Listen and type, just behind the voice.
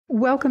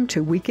Welcome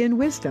to Weekend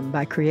Wisdom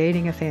by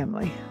Creating a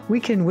Family.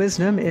 Weekend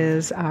Wisdom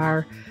is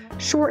our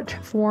short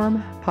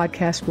form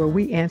podcast where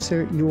we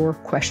answer your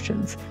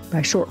questions.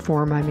 By short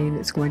form, I mean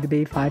it's going to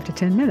be 5 to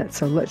 10 minutes.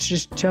 So let's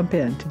just jump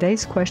in.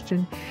 Today's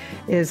question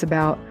is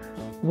about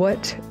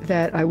what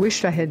that I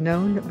wished I had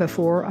known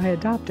before I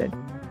adopted.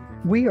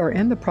 We are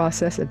in the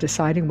process of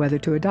deciding whether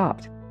to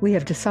adopt. We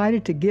have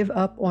decided to give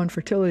up on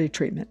fertility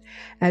treatment.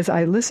 As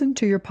I listened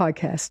to your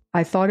podcast,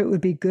 I thought it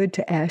would be good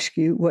to ask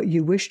you what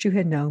you wished you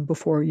had known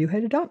before you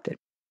had adopted.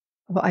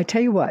 Well, I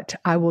tell you what,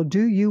 I will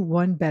do you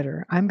one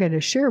better. I'm going to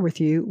share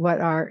with you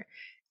what our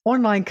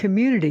online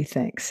community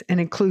thinks and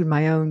include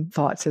my own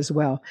thoughts as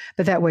well.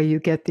 But that way you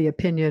get the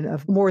opinion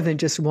of more than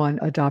just one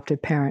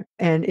adopted parent.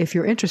 And if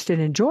you're interested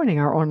in joining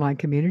our online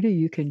community,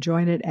 you can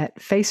join it at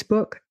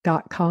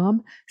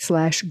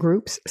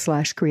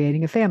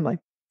facebook.com/groups/creating a family.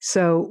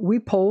 So we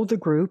polled the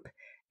group,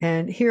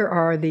 and here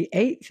are the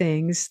 8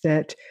 things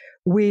that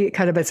we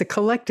kind of as a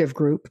collective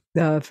group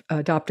of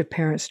adoptive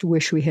parents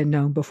wish we had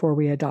known before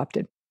we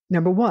adopted.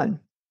 Number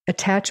 1,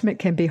 attachment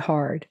can be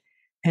hard.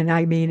 And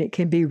I mean, it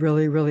can be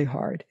really, really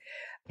hard.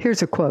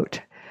 Here's a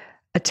quote.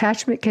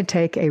 Attachment can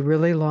take a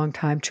really long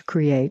time to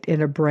create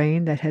in a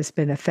brain that has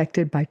been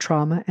affected by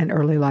trauma and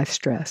early life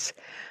stress.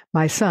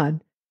 My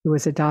son, who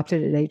was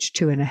adopted at age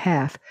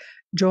 2.5,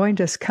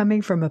 joined us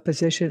coming from a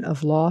position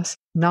of loss,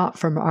 not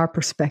from our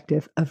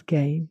perspective of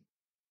gain.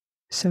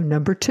 So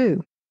number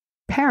 2,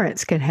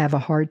 parents can have a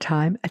hard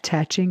time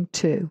attaching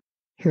too.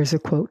 Here's a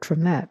quote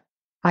from that.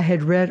 I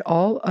had read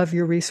all of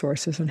your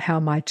resources on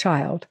how my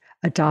child,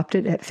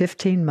 adopted at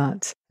 15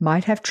 months,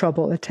 might have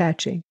trouble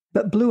attaching,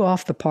 but blew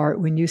off the part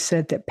when you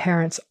said that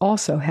parents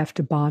also have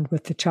to bond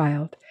with the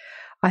child.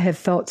 I have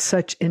felt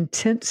such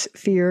intense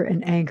fear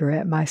and anger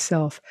at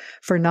myself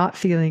for not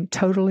feeling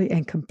totally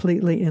and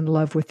completely in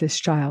love with this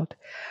child.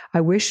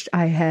 I wished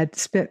I had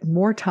spent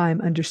more time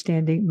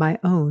understanding my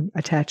own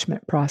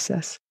attachment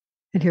process.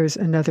 And here's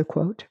another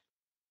quote.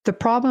 The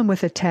problem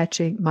with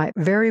attaching might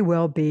very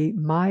well be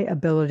my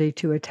ability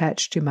to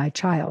attach to my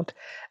child,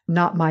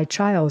 not my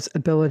child's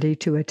ability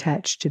to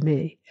attach to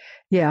me.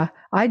 Yeah,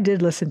 I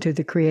did listen to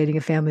the Creating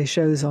a Family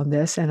shows on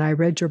this, and I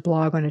read your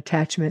blog on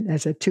attachment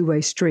as a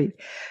two-way street,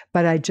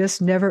 but I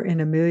just never in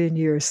a million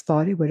years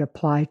thought it would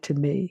apply to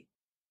me.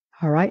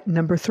 All right,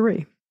 number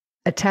 3,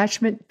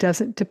 attachment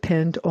doesn't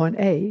depend on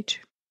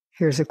age.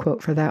 Here's a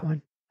quote for that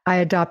one. I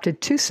adopted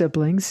 2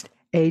 siblings,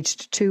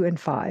 aged 2 and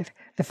 5.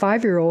 The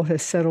 5-year-old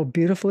has settled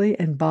beautifully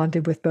and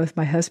bonded with both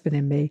my husband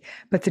and me,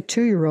 but the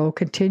 2-year-old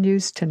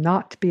continues to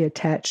not be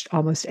attached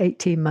almost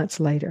 18 months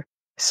later.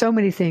 So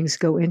many things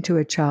go into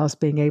a child's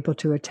being able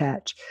to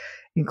attach,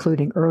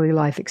 including early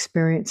life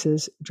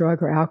experiences,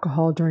 drug or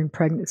alcohol during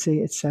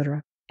pregnancy,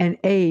 etc. And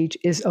age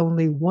is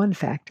only one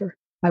factor.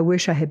 I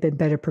wish I had been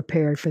better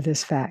prepared for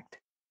this fact.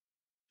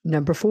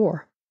 Number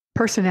 4,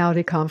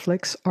 personality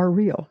conflicts are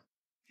real.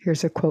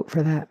 Here's a quote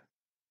for that.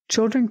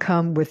 Children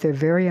come with their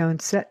very own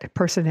set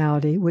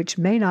personality, which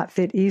may not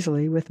fit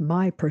easily with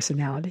my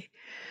personality.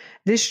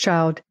 This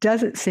child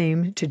doesn't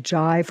seem to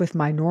jive with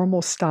my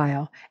normal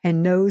style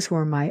and knows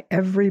where my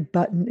every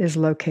button is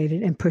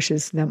located and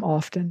pushes them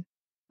often.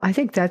 I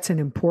think that's an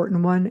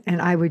important one,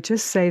 and I would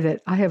just say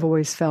that I have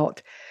always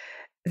felt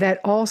that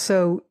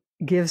also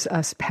gives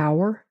us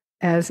power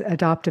as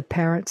adoptive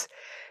parents.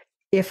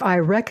 If I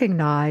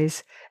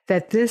recognize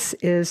that this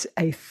is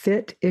a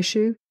fit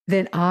issue,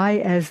 then I,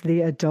 as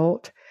the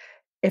adult,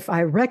 if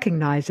I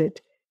recognize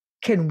it,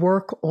 can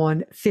work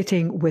on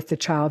fitting with the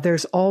child.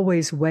 There's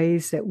always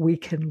ways that we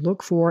can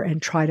look for and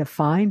try to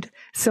find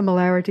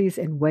similarities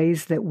and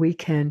ways that we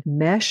can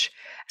mesh.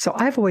 So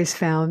I've always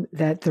found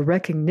that the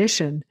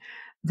recognition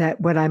that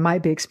what I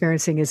might be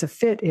experiencing is a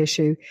fit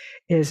issue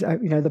is,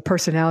 the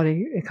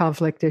personality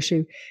conflict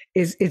issue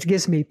it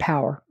gives me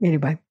power.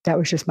 Anyway, that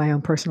was just my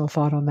own personal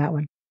thought on that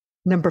one.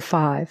 Number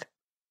 5,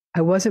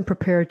 I wasn't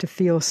prepared to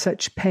feel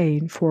such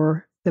pain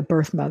for the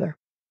birth mother.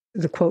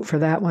 The quote for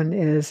that one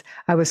is,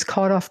 I was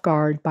caught off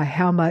guard by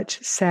how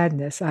much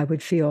sadness I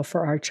would feel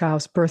for our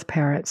child's birth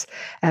parents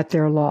at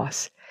their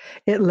loss.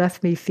 It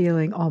left me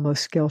feeling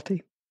almost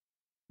guilty.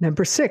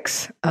 Number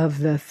 6 of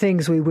the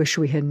things we wish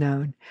we had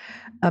known.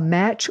 A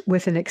match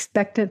with an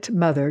expectant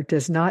mother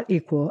does not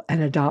equal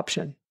an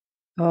adoption.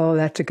 Oh,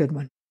 that's a good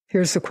one.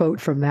 Here's the quote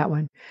from that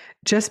one.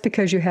 Just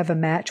because you have a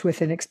match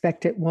with an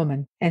expectant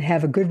woman and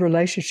have a good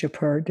relationship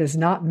with her does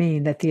not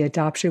mean that the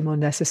adoption will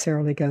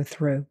necessarily go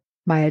through.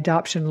 My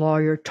adoption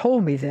lawyer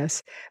told me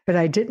this, but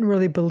I didn't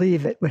really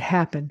believe it would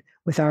happen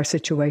with our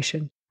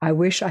situation. I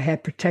wish I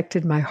had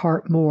protected my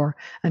heart more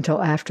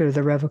until after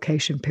the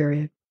revocation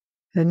period.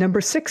 The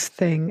number 6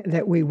 thing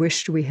that we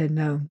wished we had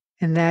known,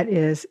 and that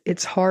is,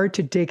 it's hard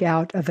to dig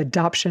out of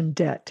adoption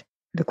debt.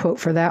 The quote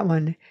for that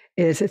one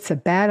is, it's a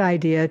bad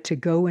idea to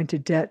go into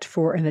debt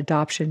for an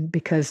adoption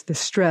because the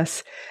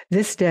stress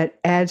this debt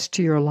adds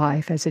to your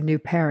life as a new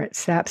parent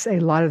saps a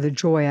lot of the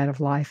joy out of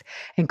life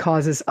and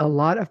causes a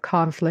lot of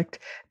conflict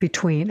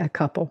between a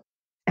couple.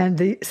 And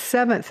the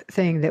 7th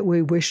thing that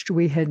we wished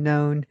we had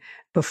known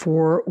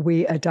before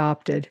we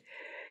adopted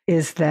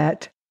is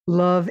that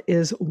Love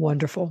is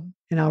wonderful.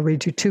 And I'll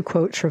read you 2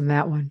 quotes from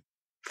that one.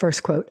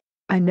 First quote,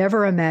 I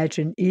never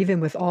imagined, even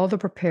with all the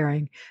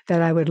preparing,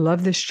 that I would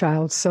love this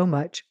child so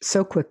much,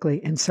 so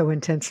quickly, and so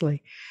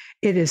intensely.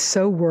 It is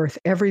so worth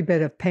every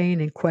bit of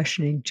pain and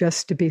questioning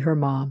just to be her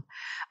mom.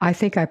 I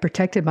think I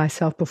protected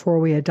myself before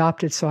we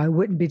adopted so I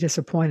wouldn't be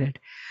disappointed.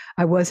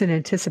 I wasn't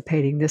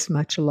anticipating this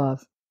much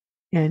love.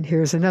 And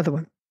here's another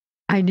one.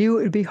 I knew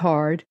it would be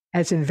hard,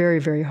 as in very,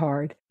 very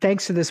hard,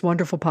 thanks to this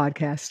wonderful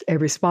podcast, a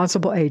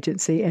responsible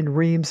agency, and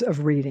reams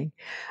of reading.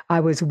 I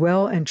was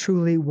well and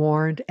truly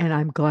warned, and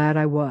I'm glad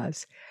I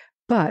was.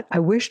 But I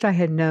wished I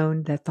had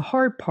known that the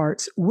hard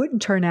parts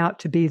wouldn't turn out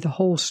to be the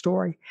whole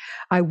story.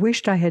 I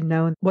wished I had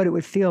known what it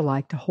would feel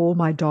like to hold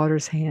my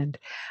daughter's hand.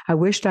 I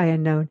wished I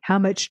had known how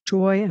much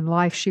joy and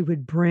life she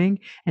would bring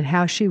and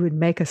how she would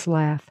make us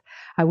laugh.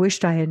 I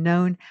wished I had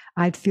known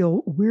I'd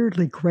feel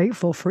weirdly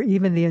grateful for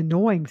even the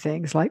annoying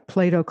things like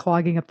Play-Doh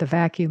clogging up the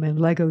vacuum and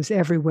Legos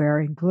everywhere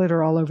and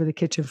glitter all over the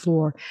kitchen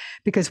floor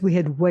because we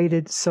had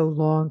waited so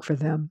long for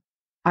them.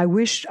 I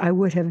wished I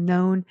would have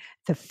known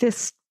the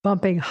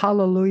fist-bumping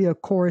hallelujah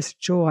chorus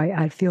joy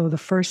I'd feel the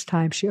first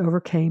time she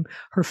overcame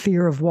her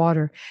fear of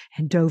water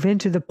and dove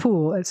into the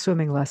pool at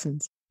swimming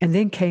lessons, and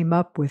then came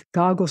up with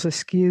goggles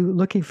askew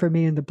looking for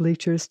me in the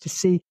bleachers to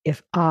see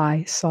if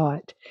I saw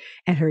it,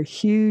 and her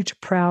huge,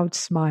 proud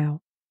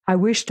smile. I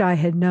wished I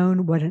had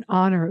known what an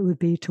honor it would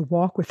be to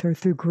walk with her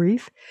through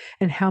grief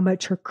and how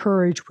much her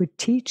courage would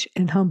teach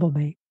and humble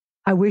me.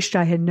 I wished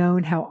I had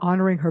known how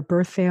honoring her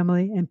birth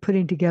family and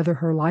putting together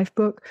her life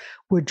book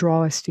would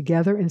draw us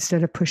together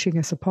instead of pushing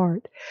us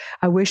apart.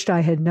 I wished I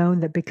had known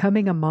that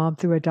becoming a mom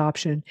through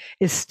adoption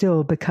is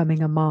still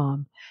becoming a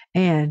mom.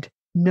 And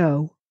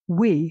no,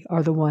 we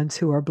are the ones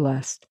who are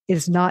blessed. It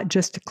is not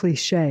just a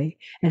cliche,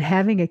 and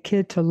having a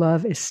kid to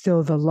love is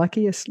still the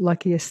luckiest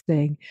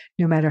thing,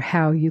 no matter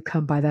how you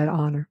come by that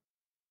honor.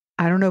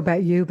 I don't know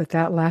about you, but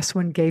that last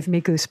one gave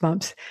me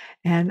goosebumps,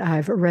 and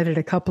I've read it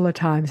a couple of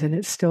times, and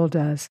it still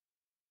does.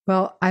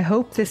 Well, I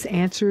hope this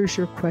answers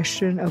your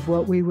question of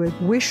what we would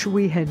wish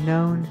we had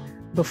known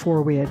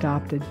before we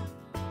adopted.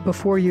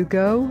 Before you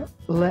go,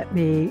 let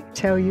me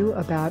tell you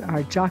about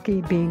our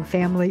Jockey Being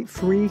Family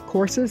free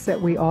courses that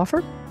we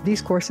offer.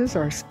 These courses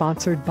are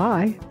sponsored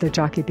by the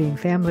Jockey Being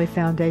Family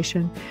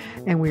Foundation,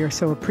 and we are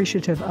so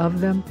appreciative of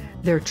them.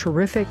 They're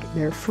terrific.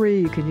 They're free.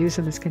 You can use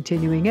them as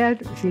continuing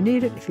ed if you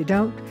need it. If you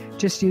don't,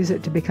 just use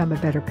it to become a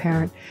better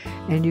parent.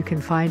 And you can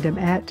find them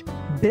at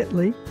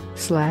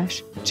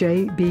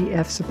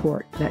bit.ly/JBF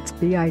support. That's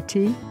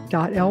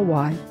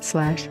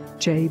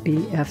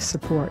bit.ly/JBF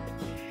support.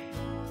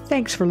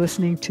 Thanks for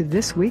listening to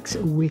this week's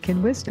Week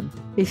in Wisdom.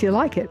 If you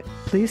like it,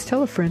 please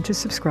tell a friend to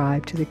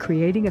subscribe to the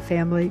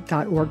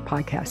creatingafamily.org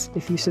podcast.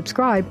 If you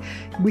subscribe,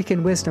 Week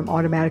in Wisdom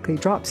automatically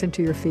drops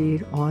into your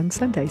feed on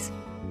Sundays.